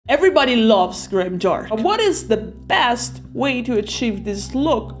Everybody loves grimdark. But what is the best way to achieve this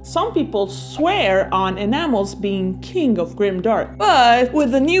look? Some people swear on Enamels being king of grimdark, but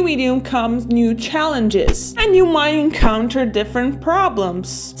with the new medium comes new challenges, and you might encounter different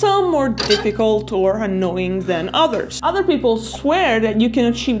problems, some more difficult or annoying than others. Other people swear that you can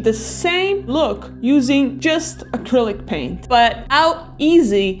achieve the same look using just acrylic paint, but how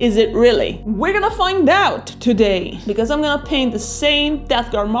easy is it really? We're gonna find out today, because I'm gonna paint the same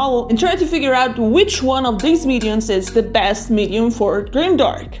Death Guard model and try to figure out which one of these mediums is the best medium for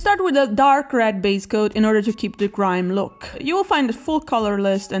grimdark. Start with a dark red base coat in order to keep the grime look. You will find the full color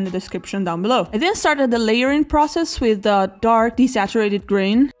list in the description down below. I then started the layering process with the dark desaturated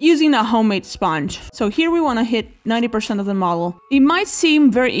green using a homemade sponge. So here we want to hit 90% of the model. It might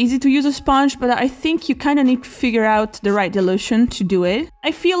seem very easy to use a sponge, but I think you kind of need to figure out the right dilution to do it.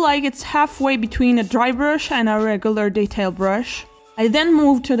 I feel like it's halfway between a dry brush and a regular detail brush. I then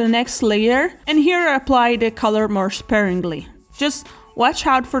moved to the next layer, and here I apply the color more sparingly. Just watch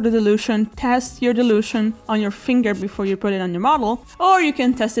out for the dilution, test your dilution on your finger before you put it on your model, or you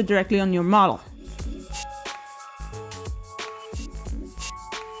can test it directly on your model.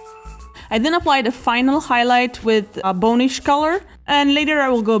 I then apply the final highlight with a bonish color, and later I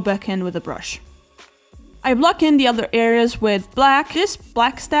will go back in with a brush. I block in the other areas with black. This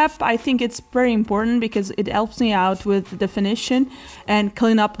black step, I think it's very important because it helps me out with the definition and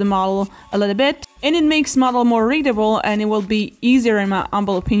clean up the model a little bit. And it makes the model more readable, and it will be easier, in my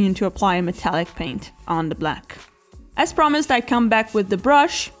humble opinion, to apply metallic paint on the black. As promised, I come back with the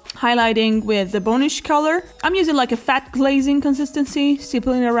brush, highlighting with the bonish color. I'm using like a fat glazing consistency,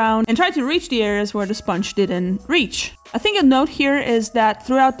 stippling around, and try to reach the areas where the sponge didn't reach. I think a note here is that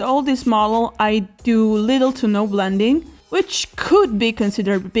throughout all this model, I do little to no blending, which could be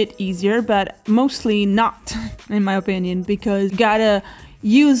considered a bit easier, but mostly not, in my opinion, because you gotta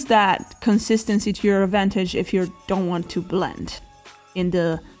use that consistency to your advantage if you don't want to blend in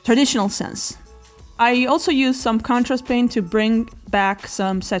the traditional sense. I also use some contrast paint to bring back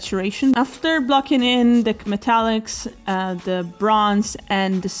some saturation. After blocking in the metallics, the bronze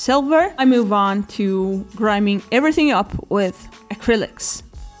and the silver, I move on to griming everything up with acrylics.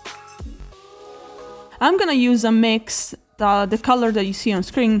 I'm gonna use a mix, the color that you see on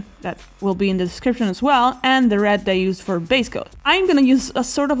screen that will be in the description as well, and the red that I use for base coat. I'm gonna use a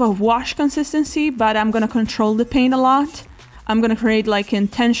sort of a wash consistency, but I'm gonna control the paint a lot. I'm gonna create like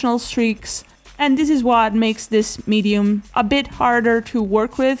intentional streaks. And this is what makes this medium a bit harder to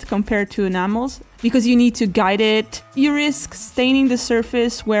work with compared to enamels, because you need to guide it. You risk staining the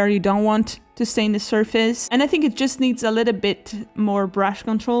surface where you don't want to stain the surface. And I think it just needs a little bit more brush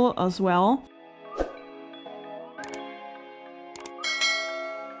control as well.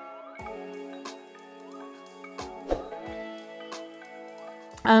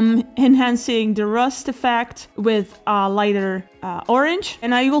 I'm enhancing the rust effect with a lighter orange,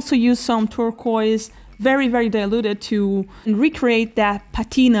 and I also use some turquoise, very diluted, to recreate that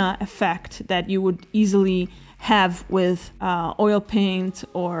patina effect that you would easily have with oil paint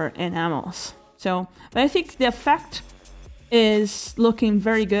or enamels. So, but I think the effect is looking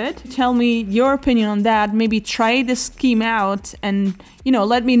very good. Tell me your opinion on that. Maybe try the scheme out and, you know,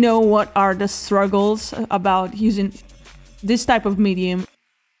 let me know what are the struggles about using this type of medium.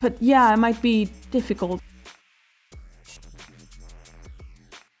 But yeah, it might be difficult.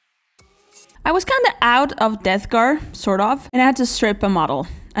 I was kinda out of Death Guard, sort of, and I had to strip a model.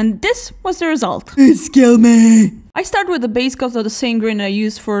 And this was the result. Please kill me! I start with the base coat of the same green I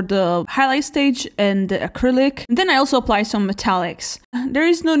used for the highlight stage and the acrylic. And then I also apply some metallics. There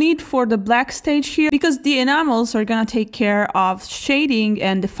is no need for the black stage here because the enamels are gonna take care of shading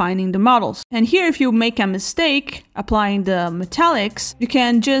and defining the models. And here, if you make a mistake applying the metallics, you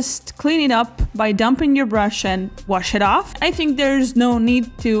can just clean it up by dumping your brush and wash it off. I think there's no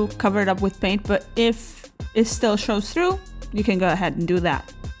need to cover it up with paint, but if it still shows through, you can go ahead and do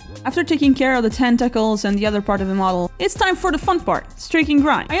that. After taking care of the tentacles and the other part of the model, it's time for the fun part, streaking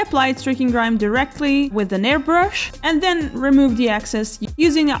grime. I applied streaking grime directly with an airbrush and then removed the excess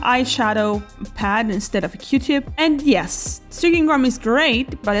using an eyeshadow pad instead of a Q-tip. And yes, streaking grime is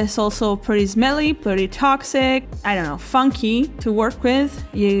great, but it's also pretty smelly, pretty toxic, I don't know, funky to work with.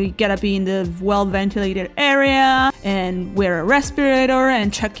 You gotta be in the well-ventilated area and wear a respirator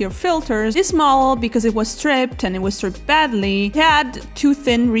and check your filters. This model, because it was stripped and it was stripped badly, had too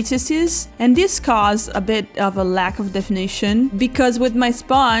thin recesses, and this caused a bit of a lack of definition because with my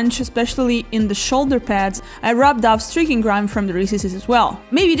sponge, especially in the shoulder pads, I rubbed off streaking grime from the recesses as well.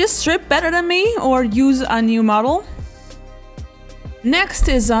 Maybe just strip better than me or use a new model. Next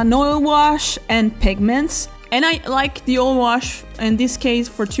is an oil wash and pigments. And I like the oil wash in this case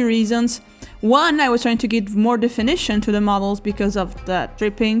for two reasons. One, I was trying to give more definition to the models because of the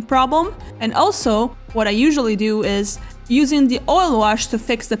dripping problem. And also, what I usually do is using the oil wash to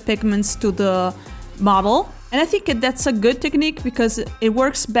fix the pigments to the model. And I think that's a good technique because it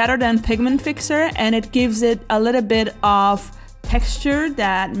works better than pigment fixer and it gives it a little bit of texture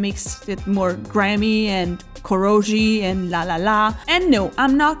that makes it more grimy and corrosive and la la la. And no,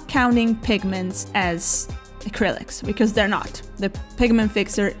 I'm not counting pigments as acrylics because they're not. The pigment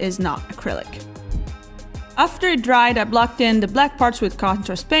fixer is not acrylic. After it dried, I blocked in the black parts with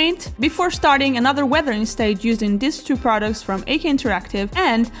contrast paint before starting another weathering stage using these two products from AK Interactive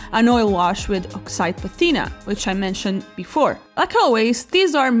and an oil wash with Oxide patina, which I mentioned before. Like always,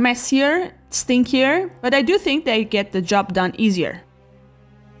 these are messier, stinkier, but I do think they get the job done easier.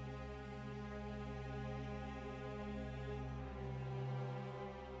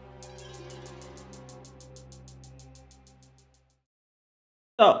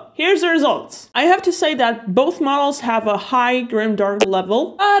 So here's the results. I have to say that both models have a high grimdark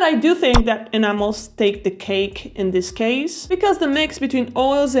level, but I do think that Enamels take the cake in this case because the mix between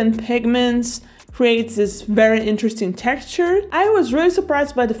oils and pigments creates this very interesting texture. I was really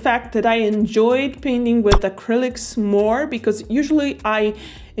surprised by the fact that I enjoyed painting with acrylics more because usually I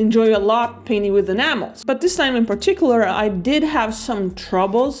enjoy a lot painting with enamels. But this time in particular, I did have some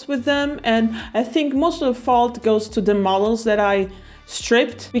troubles with them, and I think most of the fault goes to the models that I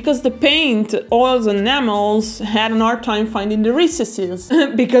stripped because the paint, oils and enamels had an hard time finding the recesses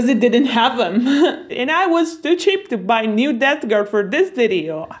because it didn't have them. And I was too cheap to buy new Death Guard for this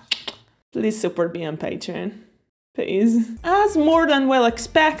video. Please support me on Patreon, please. As more than well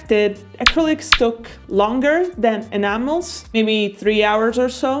expected, acrylics took longer than enamels, maybe 3 hours or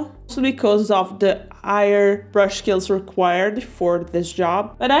so, also because of the higher brush skills required for this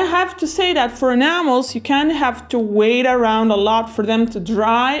job. But I have to say that for enamels, you kind of have to wait around a lot for them to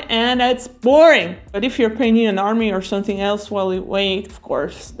dry, and it's boring. But if you're painting an army or something else while you wait, of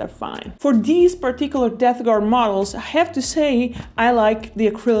course, they're fine. For these particular Death Guard models, I have to say I like the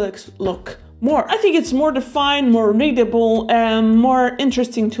acrylics look more. I think it's more defined, more readable, and more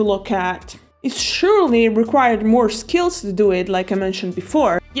interesting to look at. It surely required more skills to do it, like I mentioned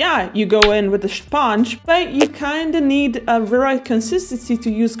before. Yeah, you go in with a sponge, but you kind of need a right consistency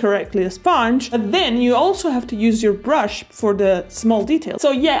to use correctly a sponge. But then you also have to use your brush for the small details.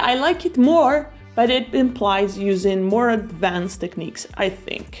 So yeah, I like it more, but it implies using more advanced techniques, I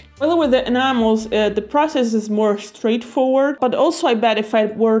think. Well, with the enamels, the process is more straightforward, but also I bet if I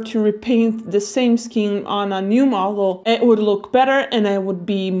were to repaint the same scheme on a new model, it would look better and I would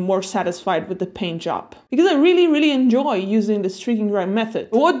be more satisfied with the paint job. Because I really enjoy using the streaking grime method.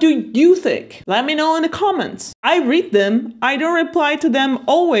 What do you think? Let me know in the comments. I read them, I don't reply to them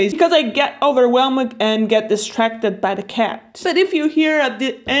always because I get overwhelmed and get distracted by the cat. But if you're here at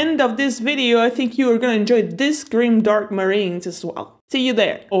the end of this video, I think you are gonna enjoy this grim dark marines as well. See you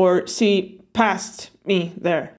there, or see past me there.